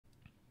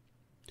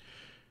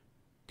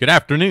Good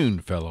afternoon,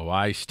 fellow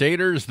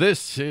iStaters.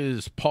 This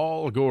is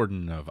Paul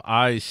Gordon of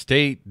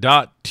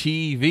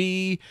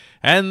iState.tv,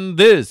 and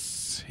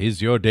this is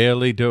your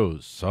daily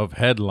dose of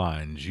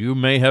headlines you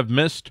may have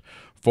missed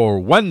for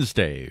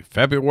Wednesday,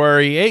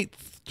 February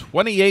 8th,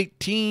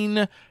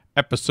 2018,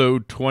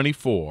 episode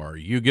 24.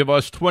 You give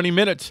us 20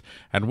 minutes,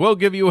 and we'll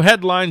give you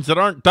headlines that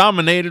aren't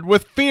dominated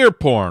with fear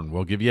porn.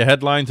 We'll give you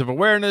headlines of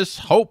awareness,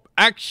 hope,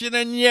 action,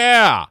 and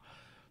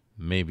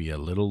maybe a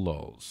little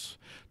lulls.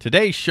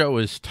 Today's show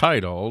is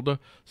titled,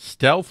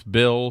 Stealth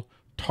Bill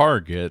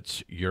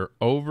Targets Your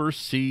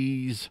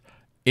Overseas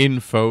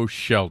Info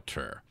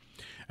Shelter.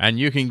 And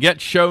you can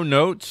get show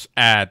notes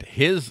at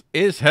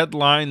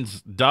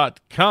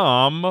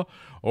hisisheadlines.com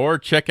or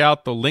check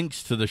out the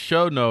links to the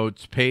show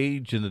notes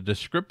page in the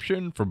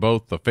description for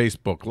both the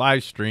Facebook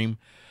live stream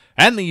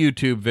and the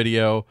YouTube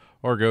video,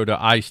 or go to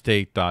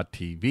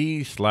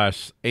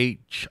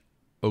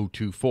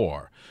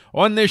istate.tv/H024.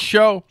 On this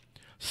show,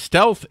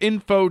 Stealth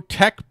Info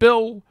Tech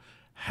Bill,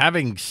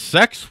 having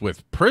sex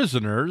with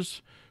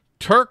prisoners,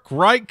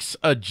 TurkReich's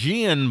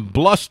Aegean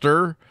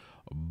Bluster,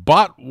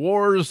 bot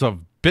Wars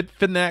of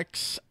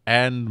Bitfinex,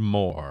 and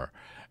more.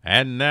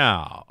 And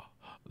now,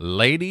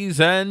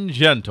 ladies and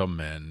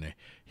gentlemen,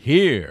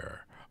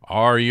 here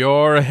are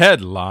your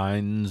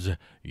headlines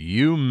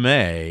you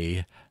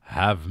may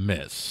have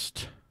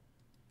missed.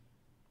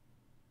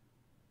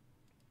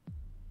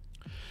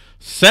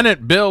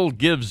 Senate bill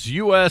gives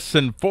U.S.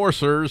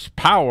 enforcers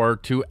power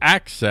to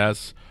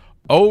access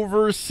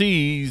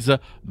overseas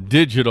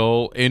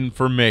digital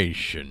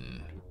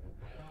information.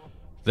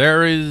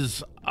 There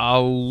is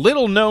a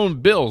little-known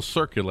bill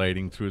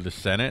circulating through the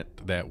Senate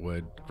that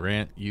would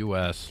grant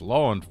U.S.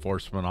 law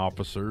enforcement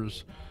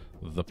officers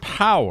the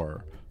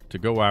power to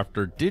go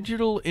after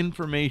digital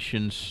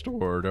information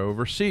stored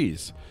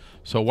overseas.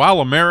 So while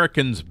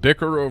Americans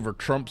bicker over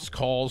Trump's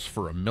calls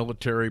for a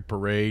military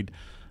parade,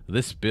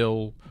 this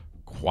bill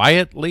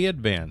quietly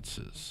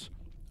advances,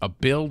 a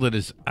bill that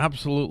is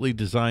absolutely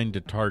designed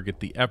to target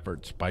the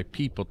efforts by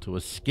people to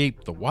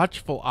escape the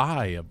watchful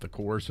eye of the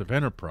coercive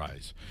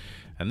enterprise.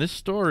 And this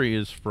story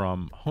is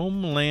from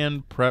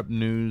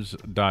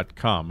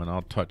HomelandPrepNews.com, and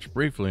I'll touch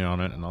briefly on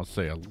it, and I'll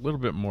say a little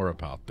bit more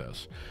about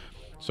this.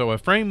 So a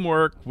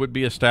framework would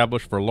be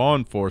established for law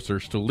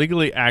enforcers to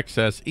legally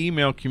access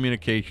email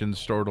communications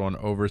stored on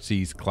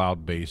overseas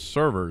cloud-based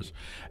servers,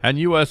 and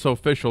U.S.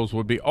 officials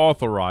would be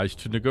authorized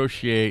to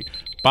negotiate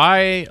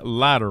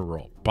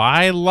bilateral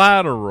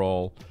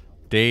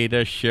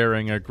data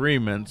sharing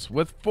agreements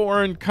with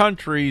foreign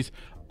countries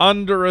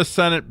under a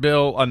Senate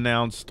bill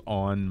announced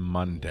on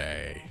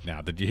Monday.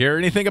 Now, did you hear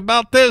anything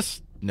about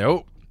this?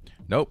 Nope.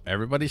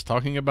 Everybody's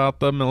talking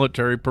about the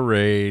military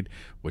parade,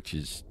 which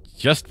is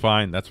just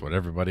fine. That's what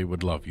everybody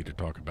would love you to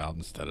talk about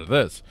instead of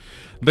this.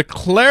 The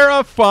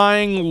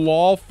Clarifying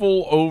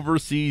Lawful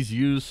Overseas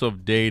Use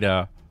of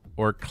Data,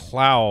 or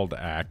CLOUD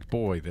Act.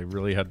 Boy, they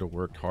really had to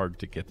work hard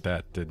to get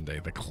that, didn't they?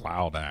 The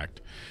CLOUD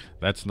Act.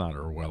 That's not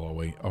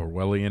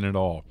Orwellian at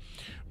all.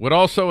 Would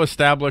also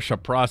establish a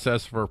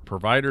process for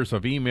providers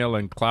of email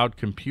and cloud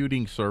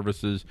computing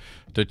services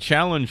to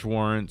challenge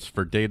warrants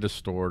for data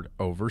stored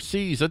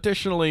overseas.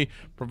 Additionally,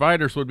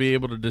 providers would be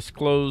able to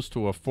disclose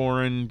to a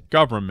foreign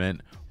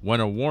government when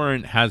a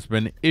warrant has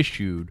been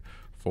issued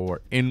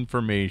for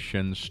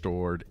information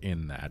stored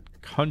in that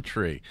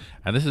country.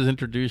 And this is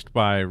introduced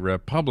by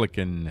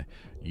Republican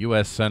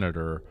U.S.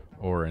 Senator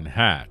Orrin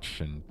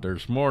Hatch. And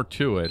there's more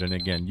to it. And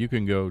again, you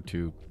can go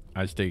to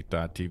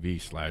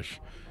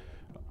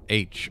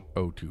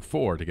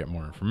istate.tv/H024 to get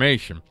more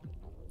information.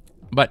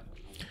 But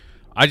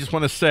I just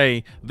want to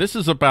say this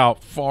is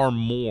about far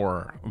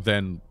more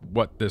than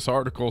what this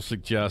article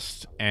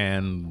suggests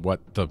and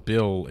what the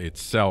bill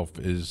itself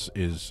is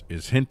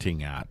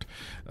hinting at.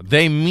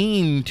 They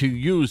mean to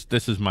use,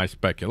 this is my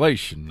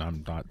speculation,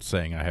 I'm not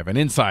saying I have an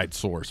inside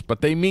source,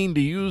 but they mean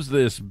to use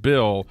this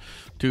bill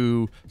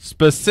to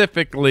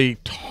specifically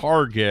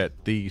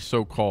target the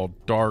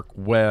so-called dark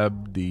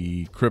web,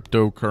 the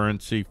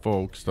cryptocurrency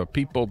folks, the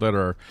people that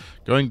are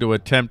going to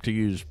attempt to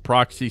use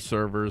proxy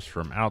servers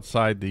from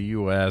outside the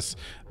U.S.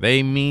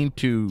 They mean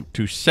to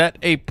set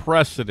a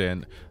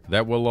precedent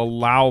that will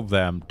allow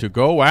them to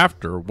go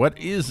after what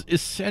is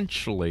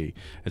essentially,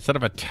 instead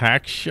of a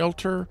tax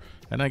shelter,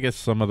 and I guess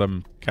some of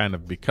them kind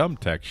of become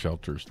tax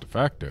shelters de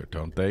facto,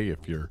 don't they?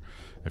 If you're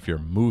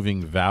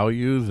moving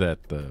value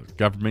that the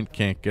government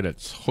can't get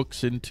its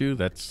hooks into,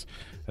 that's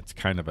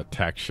kind of a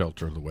tax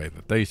shelter the way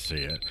that they see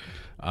it.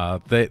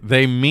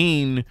 They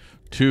mean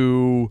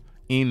to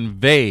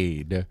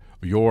invade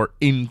your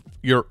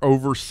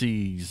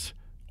overseas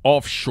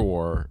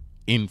offshore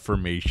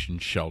information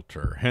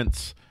shelter.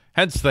 Hence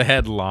the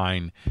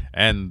headline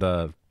and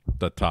the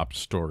top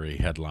story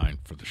headline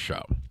for the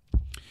show.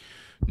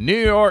 New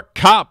York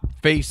cops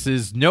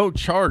face no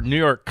charges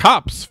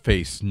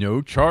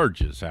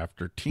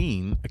after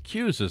teen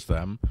accuses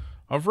them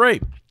of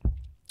rape.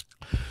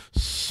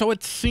 So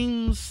it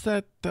seems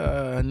that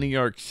New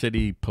York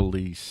City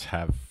police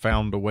have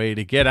found a way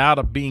to get out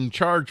of being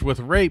charged with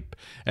rape,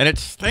 and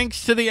it's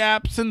thanks to the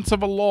absence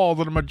of a law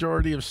that a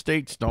majority of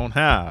states don't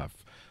have.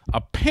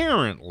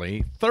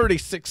 Apparently,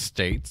 36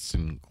 states,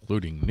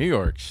 including New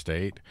York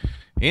State,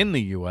 in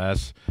the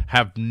U.S.,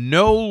 have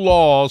no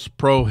laws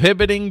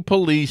prohibiting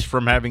police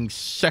from having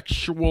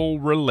sexual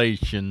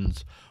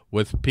relations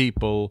with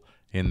people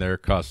in their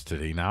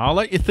custody. Now, I'll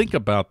let you think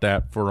about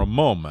that for a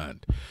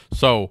moment.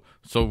 So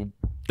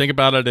think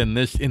about it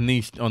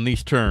on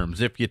these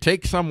terms. If you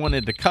take someone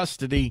into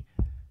custody,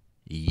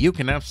 you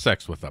can have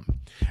sex with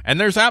them.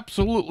 And there's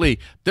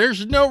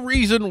no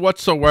reason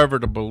whatsoever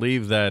to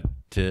believe that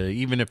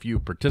even if you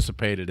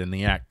participated in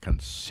the act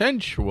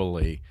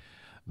consensually,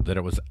 that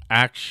it was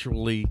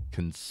actually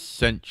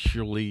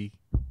consensually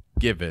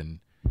given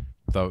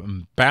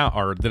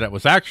that it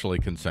was actually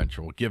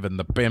consensual, given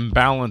the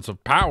imbalance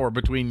of power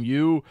between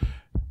you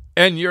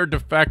and your de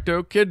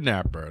facto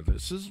kidnapper.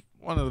 This is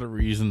one of the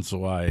reasons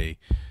why,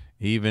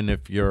 even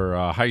if you're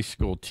a high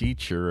school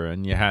teacher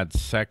and you had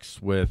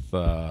sex with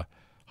a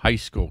high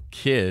school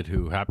kid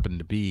who happened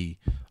to be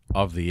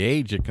of the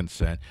age of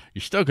consent,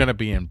 you're still going to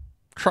be in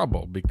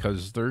trouble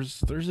because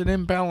there's an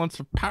imbalance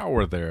of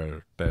power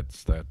there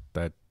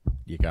that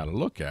you got to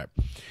look at.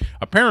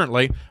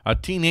 Apparently, a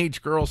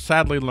teenage girl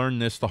sadly learned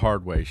this the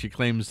hard way. She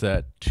claims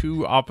that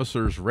 2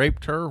 officers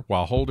raped her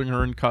while holding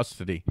her in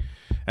custody.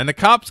 And the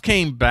cops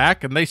came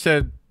back and they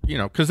said,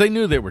 because they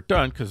knew they were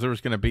done, because there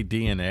was going to be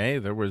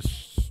DNA. There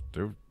was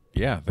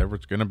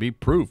going to be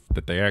proof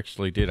that they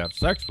actually did have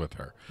sex with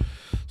her.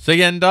 So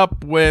you end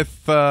up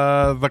with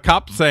the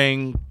cops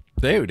saying,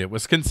 dude, it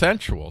was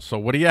consensual. So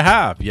what do you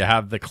have? You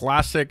have the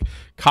classic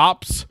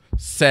cops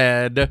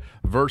said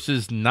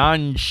versus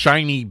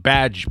non-shiny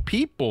badge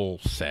people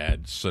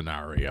said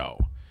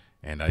scenario.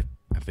 And I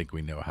think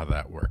we know how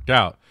that worked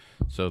out.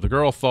 So the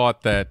girl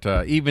thought that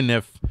even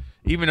if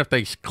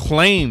they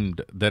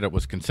claimed that it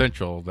was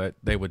consensual, that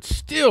they would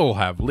still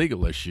have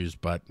legal issues,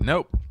 but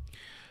nope,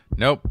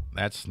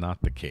 that's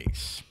not the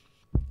case.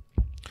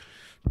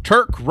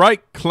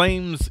 TurkReich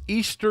claims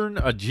Eastern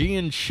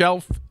Aegean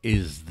Shelf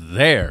is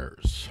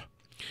theirs.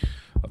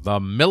 The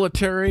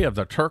military of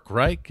the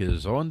TurkReich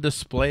is on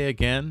display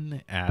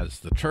again, as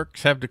the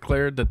Turks have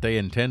declared that they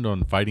intend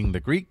on fighting the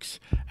Greeks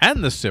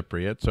and the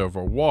Cypriots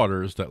over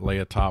waters that lay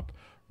atop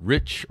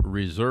rich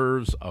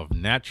reserves of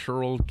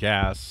natural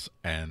gas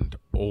and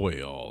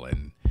oil.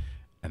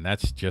 And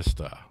that's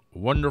just a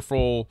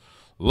wonderful,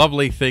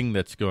 lovely thing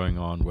that's going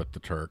on with the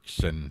Turks.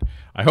 And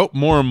I hope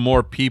more and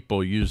more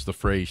people use the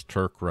phrase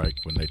TurkReich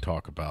when they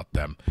talk about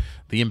them.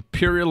 The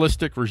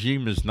imperialistic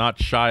regime is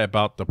not shy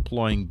about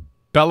deploying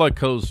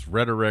bellicose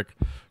rhetoric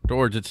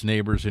towards its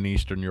neighbors in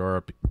Eastern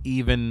Europe,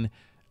 even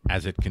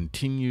as it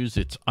continues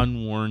its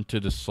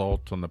unwarranted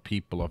assault on the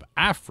people of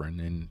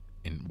Afrin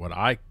in what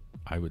I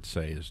would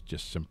say is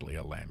just simply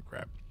a land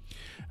grab.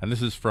 And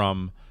this is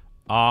from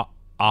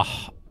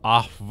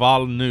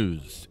Ahval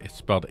News. It's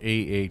spelled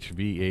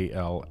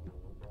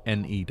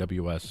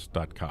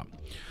AHVALNEWS.com.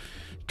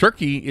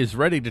 Turkey is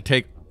ready to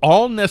take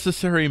all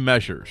necessary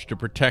measures to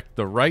protect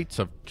the rights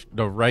of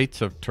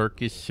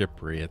Turkish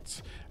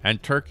Cypriots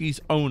and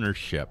Turkey's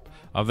ownership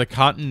of the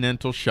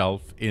continental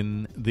shelf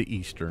in the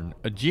Eastern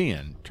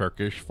Aegean.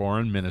 Turkish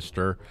Foreign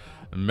Minister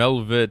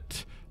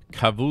Mevlut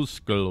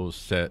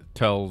Cavusoglu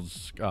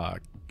tells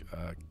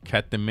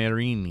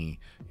Katemirini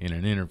in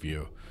an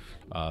interview.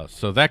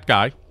 So that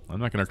guy, I'm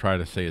not going to try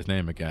to say his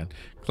name again,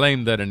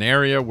 claimed that an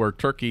area where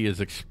Turkey is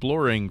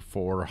exploring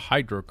for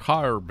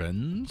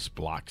hydrocarbons,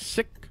 Block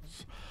 6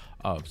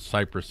 of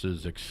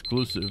Cyprus's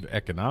exclusive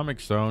economic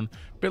zone,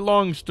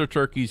 belongs to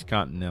Turkey's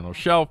continental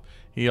shelf.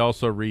 He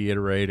also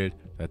reiterated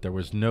that there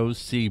was no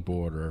sea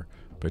border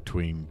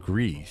between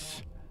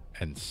Greece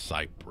and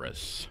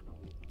Cyprus.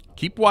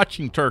 Keep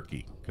watching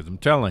Turkey, because I'm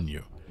telling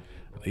you,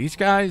 these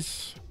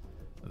guys,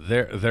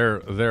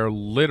 they're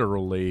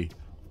literally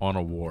on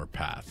a war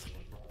path.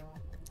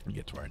 We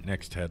get to our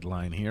next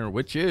headline here,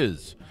 which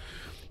is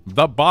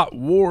the bot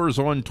wars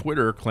on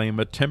Twitter claim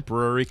a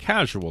temporary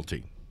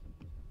casualty.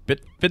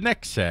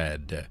 Bitfinex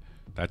said.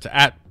 That's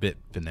at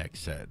Bitfinex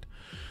said.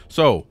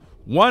 So,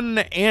 one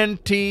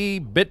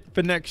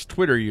anti-Bitfinex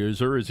Twitter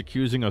user is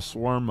accusing a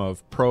swarm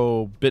of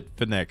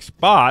pro-Bitfinex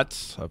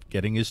bots of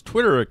getting his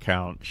Twitter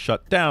account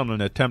shut down in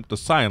an attempt to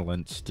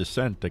silence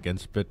dissent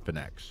against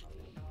Bitfinex.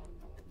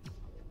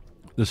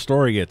 The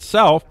story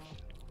itself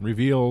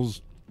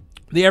reveals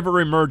the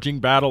ever-emerging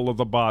battle of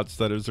the bots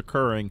that is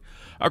occurring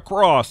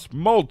across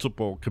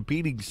multiple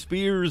competing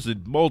spheres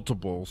and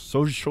multiple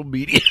social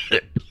media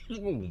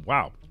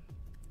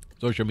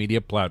social media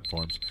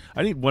platforms.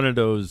 I need one of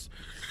those.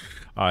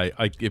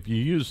 If you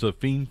use the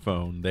Fiend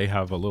phone, they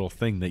have a little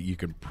thing that you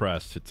can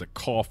press. It's a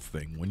cough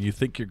thing. When you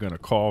think you're going to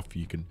cough,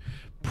 you can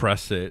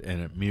press it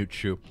and it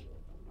mutes you.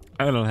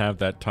 I don't have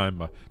that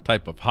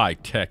type of high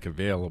tech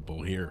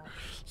available here.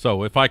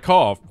 So if I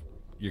cough,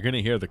 you're going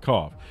to hear the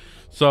cough.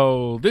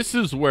 So this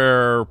is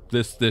where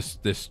this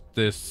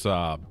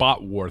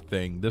bot war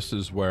thing. This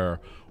is where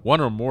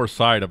one or more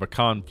side of a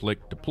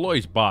conflict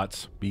deploys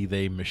bots, be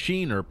they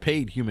machine or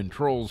paid human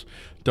trolls,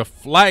 to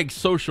flag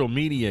social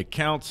media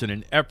accounts in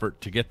an effort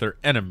to get their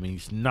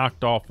enemies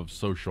knocked off of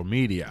social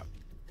media.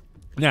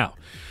 Now,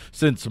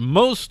 since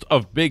most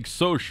of big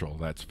social,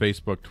 that's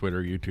Facebook,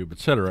 Twitter, YouTube,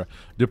 etc.,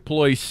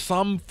 deploy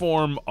some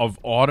form of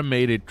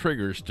automated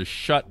triggers to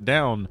shut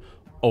down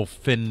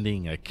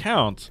offending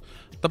accounts,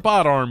 the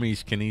bot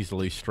armies can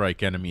easily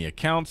strike enemy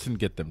accounts and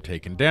get them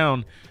taken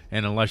down,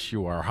 and unless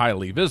you are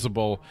highly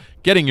visible,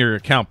 getting your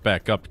account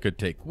back up could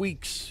take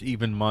weeks,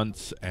 even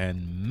months,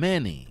 and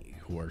many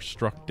who are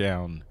struck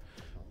down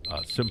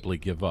simply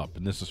give up.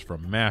 And this is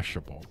from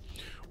Mashable.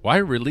 Why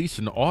release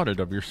an audit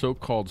of your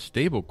so-called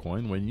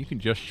stablecoin when you can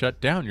just shut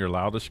down your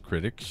loudest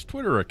critic's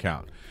Twitter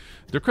account?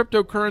 The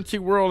cryptocurrency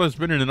world has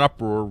been in an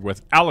uproar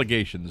with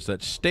allegations that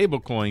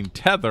stablecoin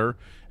Tether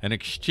and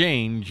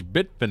exchange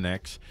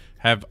Bitfinex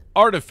have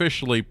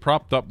artificially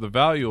propped up the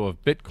value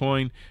of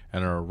Bitcoin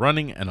and are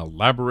running an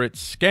elaborate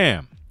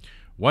scam.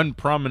 One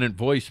prominent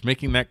voice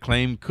making that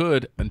claim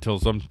could, until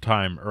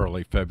sometime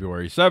early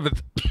February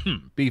 7th,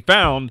 be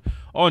found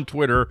on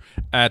Twitter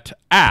at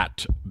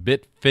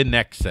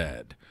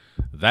 @BitfinexEd.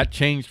 That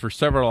changed for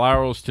several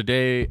hours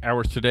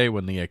today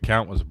when the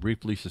account was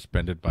briefly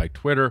suspended by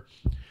Twitter.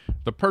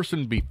 The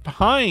person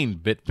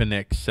behind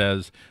Bitfinex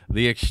says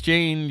the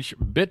exchange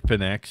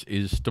Bitfinex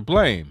is to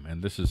blame.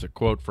 And this is a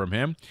quote from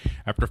him.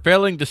 After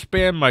failing to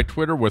spam my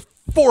Twitter with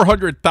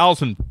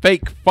 400,000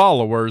 fake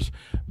followers,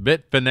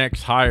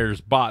 Bitfinex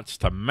hires bots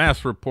to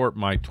mass report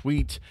my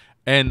tweets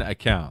and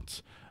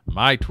accounts.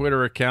 My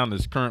Twitter account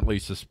is currently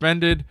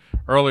suspended.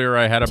 Earlier,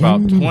 I had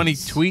about 20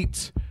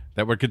 tweets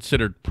that were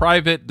considered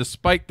private,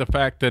 despite the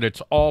fact that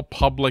it's all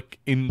public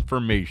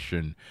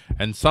information,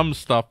 and some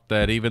stuff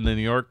that even the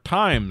New York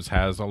Times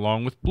has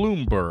along with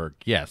Bloomberg.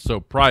 Yes, so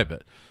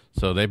private.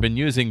 So they've been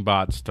using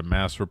bots to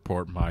mass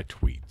report my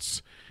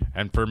tweets.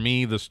 And for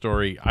me, the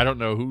story, I don't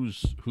know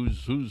who's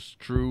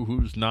true,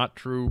 who's not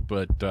true,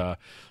 but to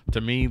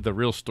me, the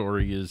real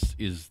story is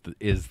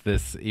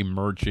this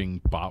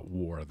emerging bot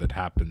war that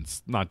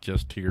happens not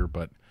just here,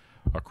 but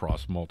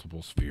across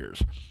multiple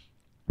spheres.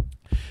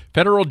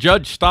 Federal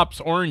judge stops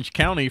Orange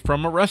County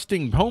from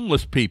arresting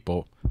homeless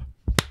people.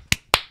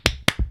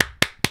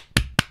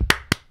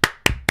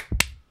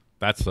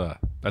 That's a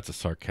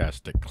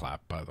sarcastic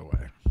clap, by the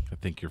way. I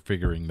think you're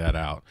figuring that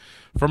out.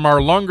 From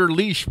our longer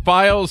leash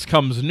files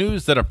comes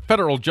news that a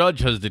federal judge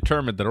has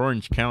determined that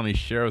Orange County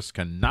sheriffs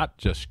cannot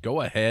just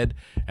go ahead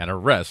and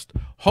arrest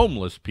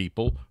homeless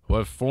people who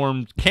have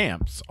formed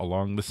camps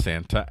along the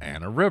Santa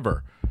Ana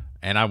River.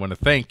 And I want to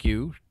thank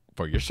you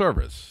for your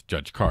service,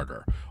 Judge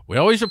Carter. We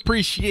always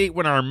appreciate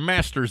when our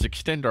masters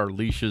extend our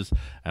leashes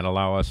and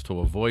allow us to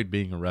avoid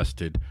being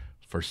arrested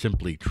for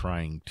simply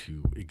trying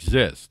to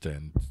exist.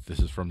 And this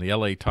is from the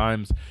LA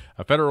Times.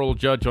 A federal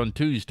judge on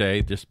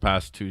Tuesday, this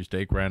past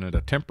Tuesday, granted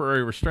a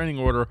temporary restraining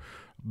order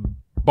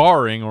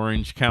barring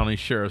Orange County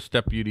Sheriff's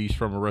deputies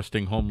from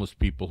arresting homeless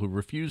people who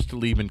refuse to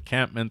leave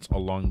encampments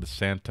along the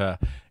Santa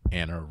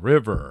Ana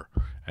River.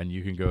 And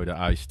you can go to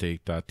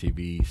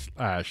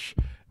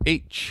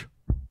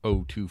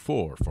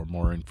istate.tv/H024 for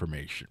more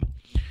information.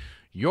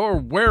 Your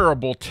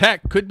wearable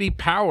tech could be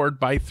powered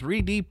by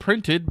 3D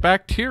printed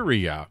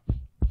bacteria.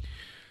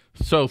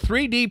 So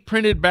 3D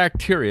printed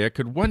bacteria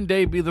could one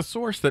day be the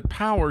source that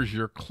powers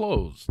your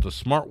clothes, the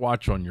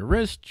smartwatch on your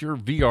wrist, your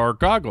VR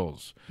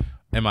goggles.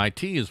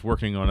 MIT is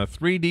working on a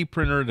 3D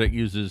printer that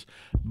uses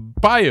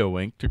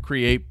bioink to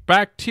create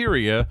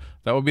bacteria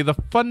that will be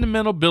the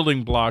fundamental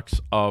building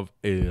blocks of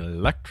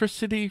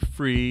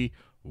electricity-free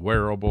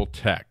wearable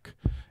tech.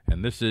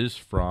 And this is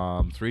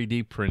from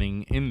 3D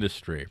Printing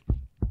Industry.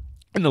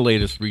 In the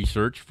latest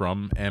research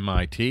from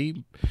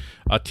MIT,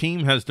 a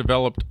team has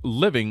developed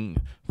living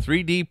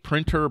 3D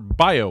printer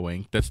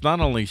bioink that's not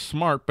only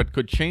smart, but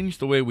could change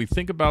the way we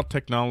think about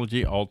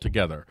technology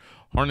altogether.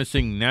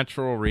 Harnessing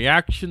natural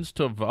reactions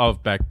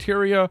of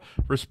bacteria,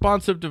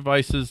 responsive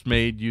devices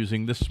made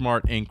using the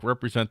smart ink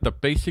represent the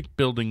basic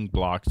building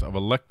blocks of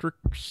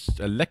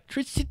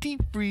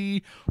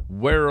electricity-free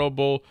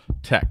wearable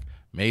tech.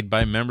 Made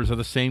by members of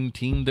the same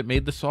team that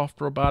made the soft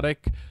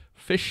robotic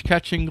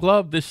fish-catching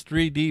glove, this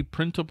 3D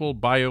printable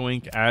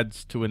bioink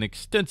adds to an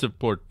extensive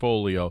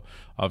portfolio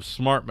of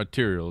smart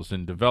materials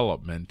in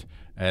development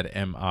at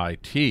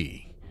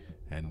MIT.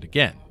 And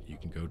again, you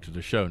can go to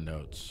the show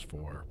notes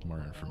for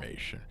more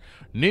information.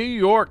 New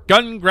York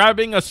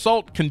gun-grabbing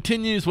assault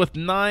continues with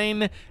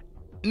 9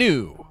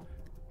 new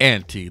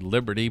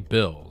anti-liberty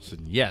bills.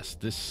 And yes,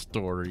 this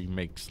story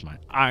makes my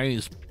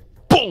eyes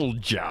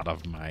bulge out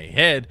of my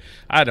head.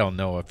 I don't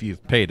know if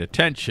you've paid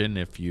attention,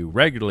 if you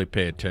regularly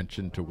pay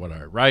attention to what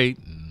I write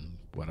and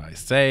what I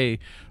say,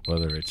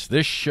 whether it's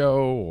this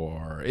show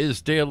or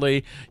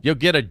iSDaily, you'll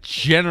get a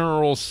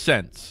general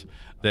sense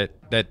that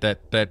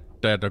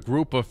a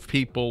group of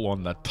people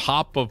on the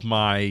top of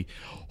my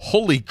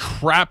holy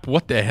crap,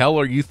 what the hell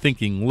are you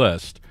thinking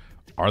list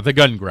are the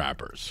gun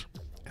grabbers.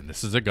 and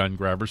this is a gun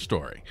grabber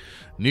story.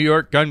 New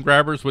York gun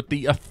grabbers with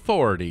the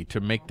authority to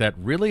make that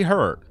really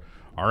hurt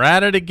are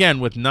at it again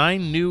with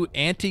 9 new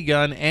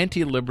anti-gun,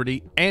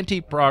 anti-liberty,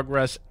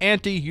 anti-progress,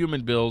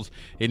 anti-human bills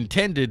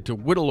intended to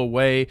whittle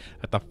away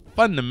at the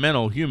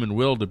fundamental human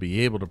will to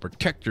be able to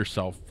protect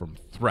yourself from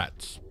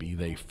threats, be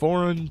they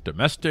foreign,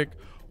 domestic,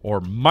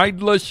 or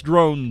mindless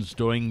drones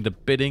doing the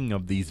bidding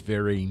of these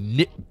very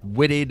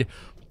nit-witted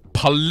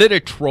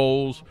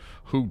polititrolls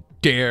who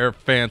dare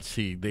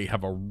fancy they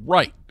have a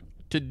right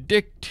to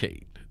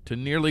dictate to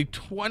nearly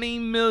 20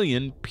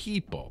 million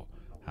people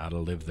how to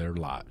live their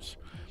lives.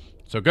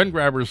 So gun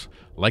grabbers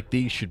like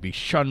these should be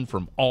shunned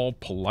from all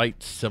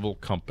polite civil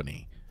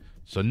company.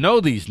 So know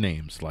these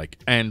names like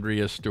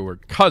Andrea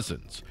Stewart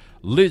Cousins,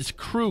 Liz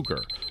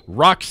Kruger,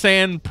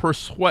 Roxanne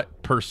Persuade,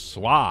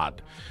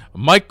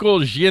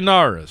 Michael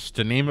Gianaris,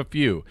 to name a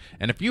few.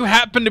 And if you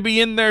happen to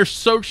be in their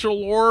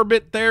social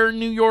orbit there,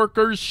 New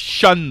Yorkers,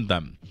 shun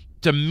them,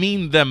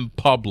 demean them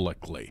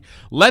publicly.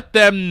 Let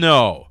them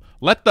know,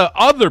 let the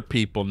other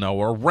people know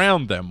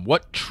around them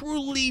what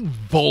truly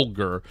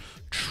vulgar,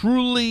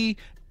 truly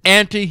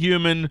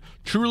anti-human,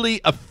 truly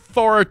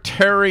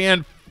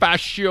authoritarian,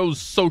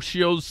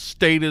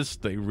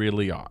 fascio-socio-statist they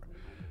really are.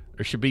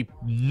 There should be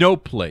no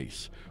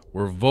place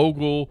where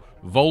vulgar,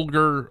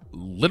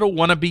 little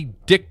wannabe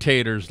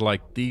dictators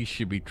like these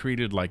should be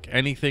treated like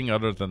anything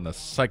other than the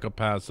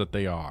psychopaths that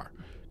they are.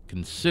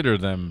 Consider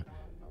them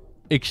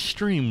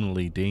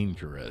extremely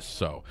dangerous.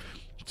 So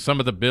some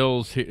of the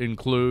bills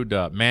include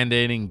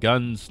mandating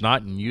guns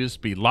not in use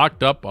be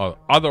locked up or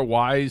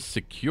otherwise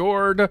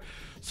secured.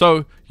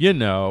 So, you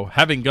know,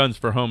 having guns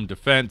for home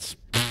defense,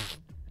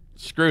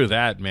 screw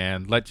that,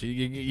 man.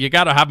 You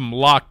got to have them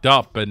locked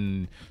up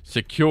and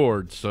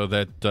secured so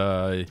that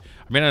I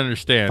mean, I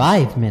understand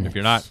 5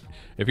 minutes.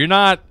 If you're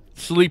not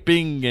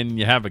sleeping and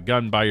you have a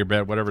gun by your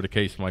bed, whatever the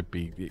case might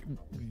be,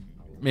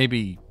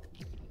 maybe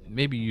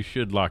you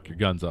should lock your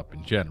guns up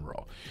in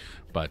general,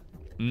 but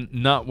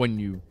not when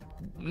you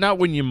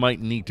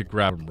might need to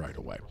grab them right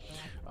away.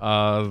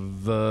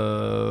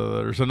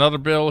 There's another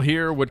bill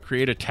here would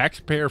create a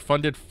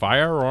taxpayer-funded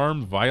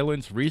firearm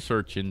violence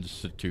research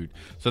institute.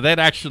 So they'd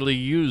actually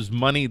use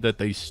money that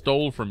they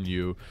stole from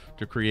you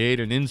to create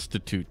an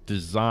institute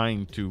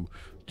designed to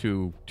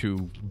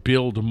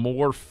build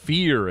more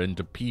fear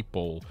into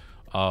people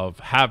of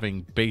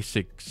having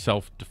basic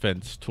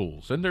self-defense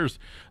tools. And there's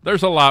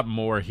a lot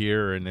more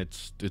here, and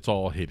it's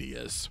all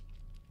hideous.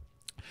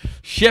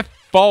 Schiff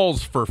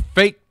falls for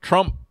fake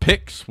Trump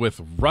pics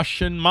with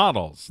Russian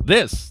models.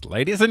 This,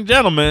 ladies and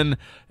gentlemen,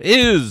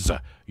 is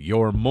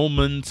your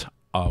moment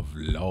of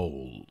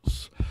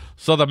lols.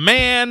 So the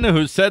man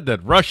who said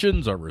that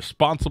Russians are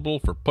responsible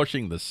for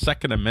pushing the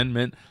Second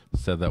Amendment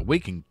so that we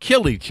can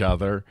kill each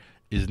other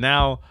is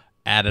now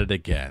at it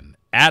again.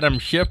 Adam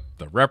Schiff,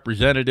 the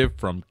representative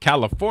from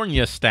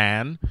California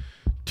Stan,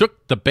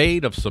 took the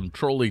bait of some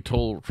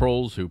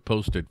trolls who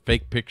posted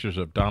fake pictures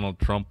of Donald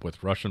Trump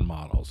with Russian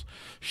models.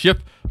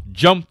 Schiff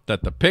jumped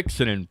at the pics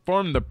and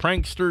informed the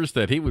pranksters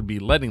that he would be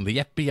letting the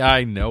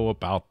FBI know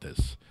about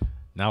this.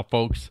 Now,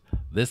 folks,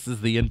 this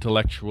is the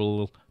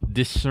intellectual,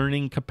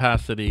 discerning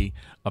capacity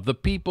of the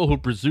people who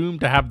presume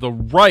to have the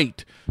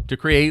right to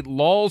create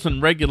laws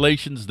and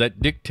regulations that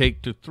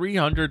dictate to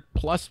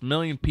 300+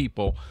 million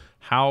people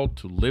how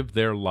to live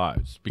their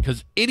lives.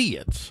 Because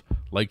idiots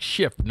like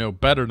Schiff know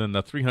better than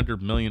the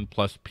 300 million+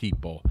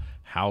 people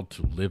how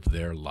to live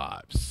their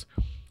lives.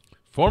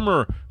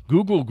 Former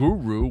Google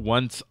guru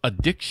wants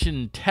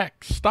addiction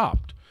tech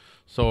stopped.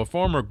 So a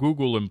former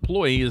Google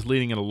employee is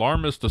leading an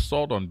alarmist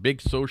assault on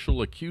Big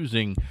Social,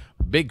 accusing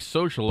Big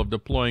Social of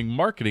deploying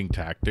marketing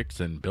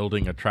tactics and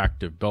building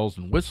attractive bells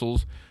and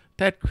whistles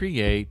that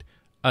create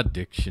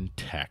addiction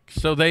tech.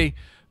 So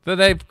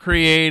they've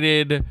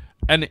created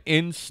an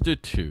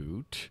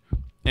institute,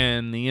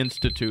 and the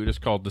institute is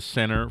called the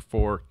Center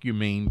for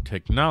Humane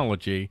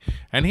Technology.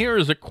 And here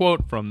is a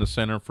quote from the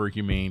Center for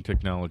Humane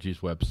Technology's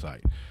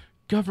website.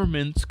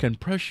 Governments can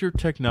pressure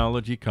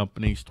technology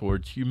companies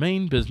towards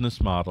humane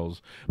business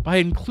models by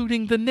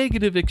including the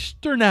negative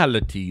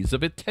externalities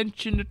of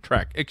attention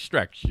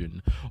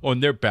extraction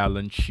on their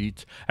balance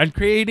sheets and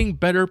creating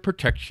better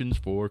protections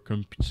for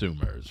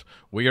consumers.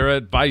 We are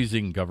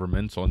advising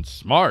governments on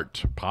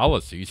smart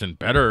policies and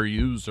better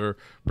user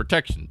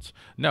protections.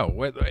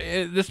 No,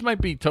 this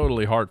might be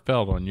totally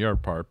heartfelt on your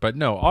part, but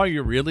no, all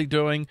you're really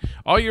doing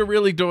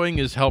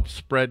is help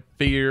spread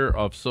fear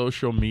of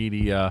social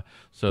media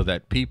so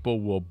that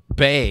people will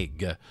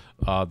beg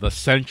the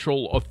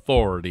central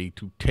authority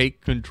to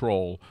take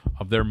control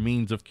of their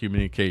means of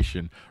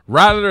communication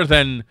rather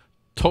than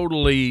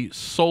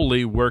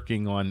solely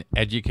working on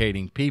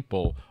educating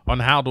people on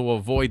how to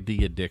avoid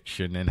the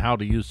addiction and how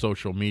to use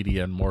social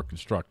media in more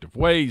constructive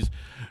ways.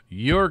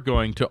 You're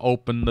going to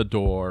open the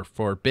door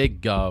for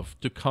Big Gov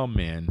to come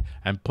in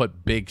and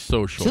put Big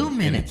Social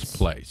in its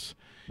place.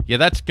 Yeah,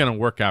 that's going to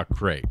work out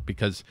great,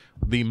 because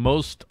the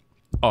most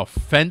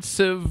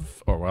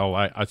offensive, or well,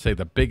 I'd say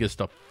the biggest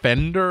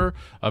offender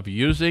of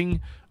using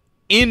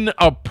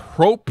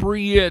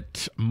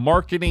inappropriate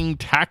marketing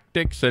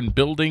tactics and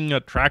building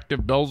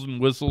attractive bells and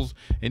whistles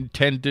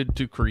intended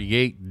to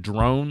create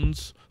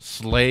drones,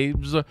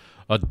 slaves,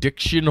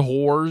 addiction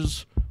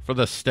whores for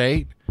the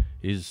state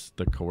is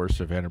the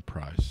coercive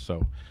enterprise.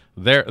 So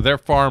they're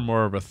far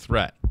more of a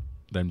threat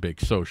than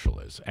Big Social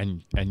is,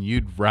 and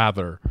you'd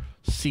rather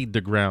cede the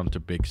ground to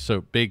big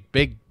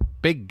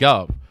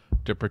gov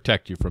to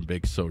protect you from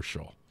Big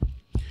Social.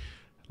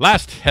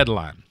 Last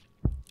headline: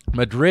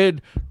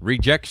 Madrid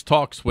rejects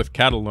talks with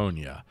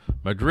Catalonia.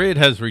 Madrid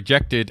has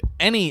rejected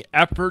any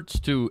efforts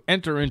to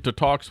enter into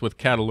talks with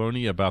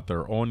Catalonia about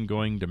their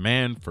ongoing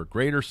demand for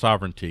greater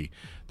sovereignty.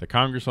 The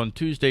Congress on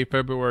Tuesday,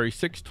 February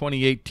 6,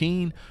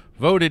 2018,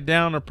 voted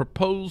down a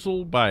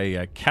proposal by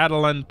a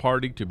Catalan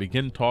party to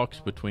begin talks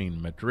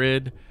between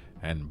Madrid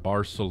and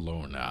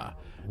Barcelona.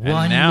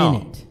 And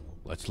now,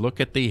 let's look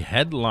at the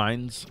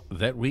headlines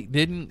that we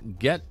didn't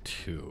get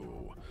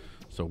to.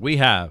 So we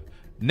have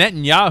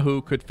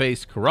Netanyahu could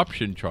face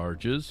corruption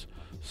charges.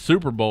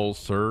 Super Bowl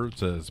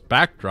serves as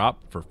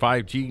backdrop for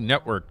 5G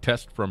network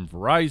test from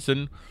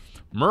Verizon.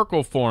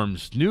 Merkel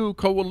forms new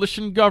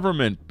coalition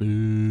government.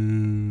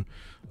 Boo.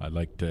 I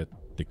like that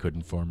they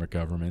couldn't form a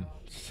government.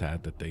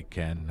 Sad that they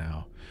can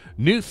now.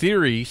 New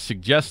theory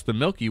suggests the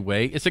Milky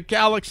Way is a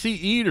galaxy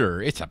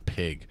eater. It's a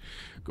pig.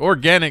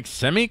 Organic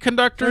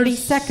semiconductors? 30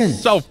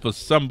 seconds.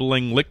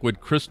 Self-assembling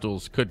liquid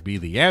crystals could be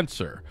the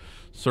answer.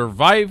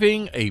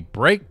 Surviving a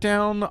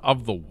breakdown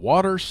of the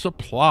water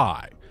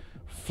supply.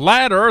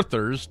 Flat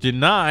earthers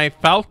deny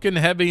Falcon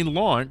Heavy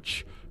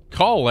launch.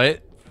 Call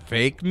it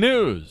fake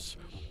news.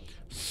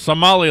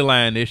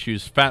 Somaliland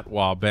issues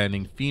fatwa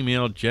banning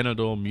female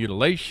genital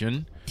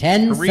mutilation.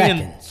 10 Korean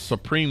seconds.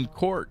 Supreme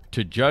Court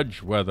to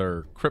judge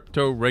whether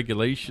crypto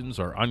regulations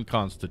are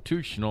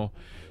unconstitutional.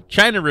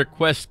 China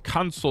requests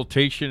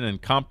consultation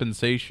and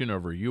compensation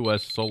over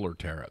U.S. solar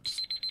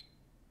tariffs.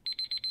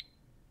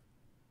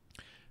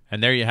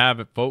 And there you have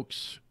it,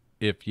 folks.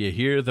 If you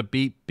hear the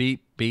beep,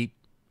 beep, beep,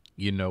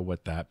 you know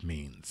what that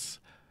means.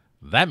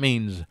 That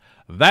means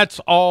that's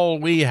all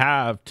we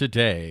have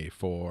today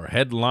for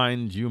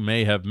headlines you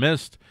may have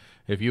missed.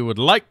 If you would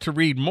like to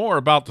read more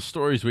about the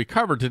stories we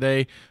covered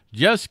today,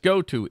 just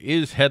go to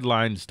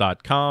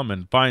isheadlines.com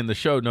and find the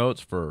show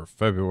notes for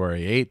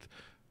February 8th,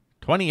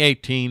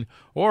 2018,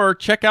 or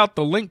check out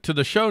the link to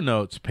the show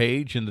notes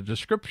page in the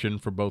description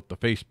for both the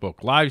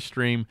Facebook live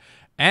stream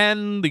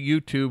and the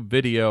YouTube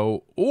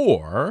video,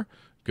 or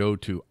go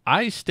to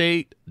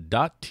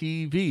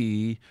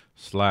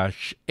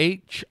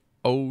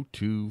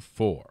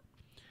istate.tv/H024.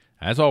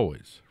 As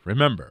always,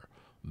 remember,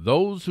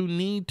 those who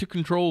need to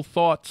control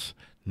thoughts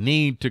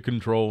need to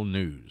control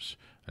news.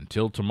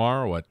 Until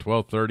tomorrow at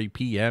 12:30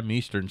 p.m.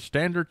 Eastern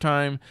Standard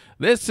Time,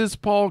 this is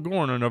Paul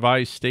Gorman of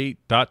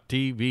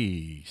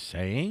iState.tv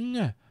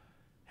saying,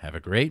 have a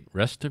great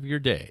rest of your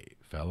day,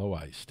 fellow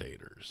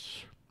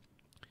iStaters.